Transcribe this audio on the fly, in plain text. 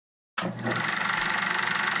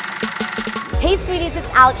Hey sweeties, it's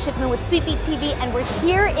Alex Schiffman with Sweety TV, and we're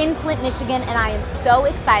here in Flint, Michigan, and I am so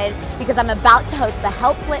excited because I'm about to host the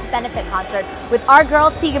Help Flint benefit concert with our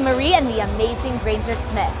girl Tegan Marie and the amazing Granger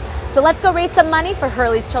Smith. So let's go raise some money for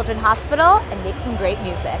Hurley's Children's Hospital and make some great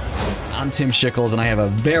music. I'm Tim Schickles, and I have a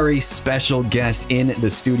very special guest in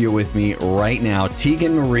the studio with me right now.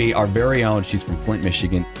 Tegan Marie, our very own. She's from Flint,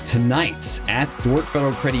 Michigan. Tonight at Dordt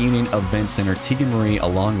Federal Credit Union Event Center, Tegan Marie,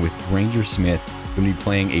 along with Granger Smith, going to be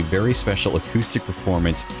playing a very special acoustic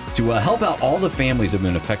performance to help out all the families that have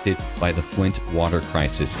been affected by the Flint Water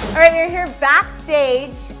Crisis. All right, we're here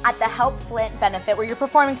backstage at the Help Flint benefit where you're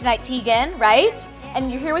performing tonight, Tegan, right?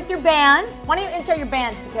 And you're here with your band. Why don't you intro your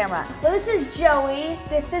band to the camera? Well, this is Joey,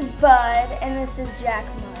 this is Bud, and this is Jack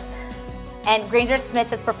Mud. And Granger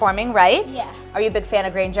Smith is performing, right? Yeah. Are you a big fan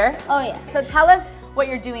of Granger? Oh, yeah. So tell us what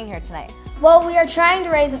you're doing here tonight. Well, we are trying to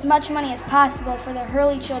raise as much money as possible for the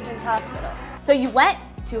Hurley Children's Hospital. So you went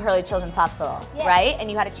to Hurley Children's Hospital, Yes. right?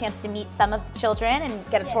 And you had a chance to meet some of the children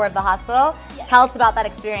and get a tour of the hospital. Yes. Tell us about that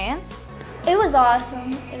experience. It was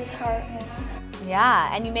awesome. It was heartwarming.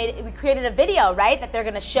 Yeah, and we created a video, right, that they're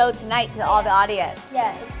gonna show tonight to all the audience.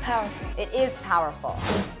 Yeah, it's powerful. It is powerful.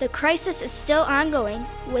 The crisis is still ongoing,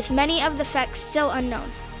 with many of the facts still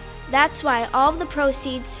unknown. That's why all of the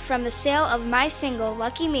proceeds from the sale of my single,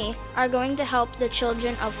 Lucky Me, are going to help the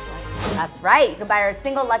children of Flint. That's right. You can buy our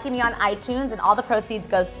single Lucky Me on iTunes, and all the proceeds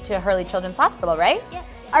goes to Hurley Children's Hospital, right? Yes.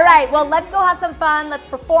 All right, well, let's go have some fun. Let's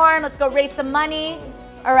perform. Let's go raise some money.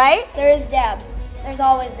 All right? There is dab. There's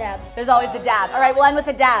always dab. There's always the dab. All right, we'll end with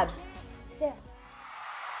the dab. Dab.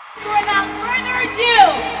 Without further ado,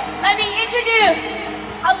 let me introduce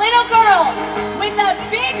a little girl with a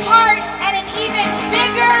big heart and an even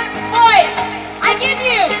bigger voice. I give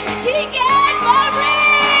you Tegan Marie!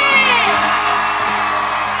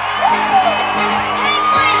 Hey,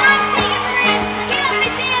 Flint, I'm Tegan Marie. Get up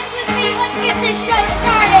and dance with me. Let's get this show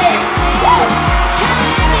started.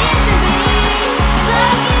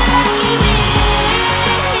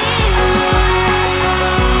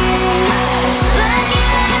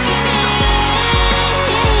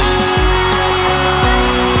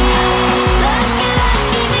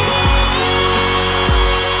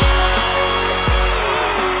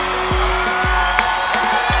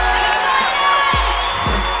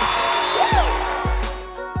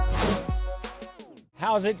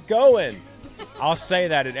 How's it going? I'll say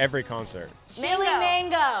that at every concert. Chili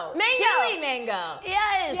mango. Mango. Chili mango.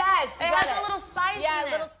 Yes. Yes. It has a little spice in it. Yeah,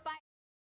 a little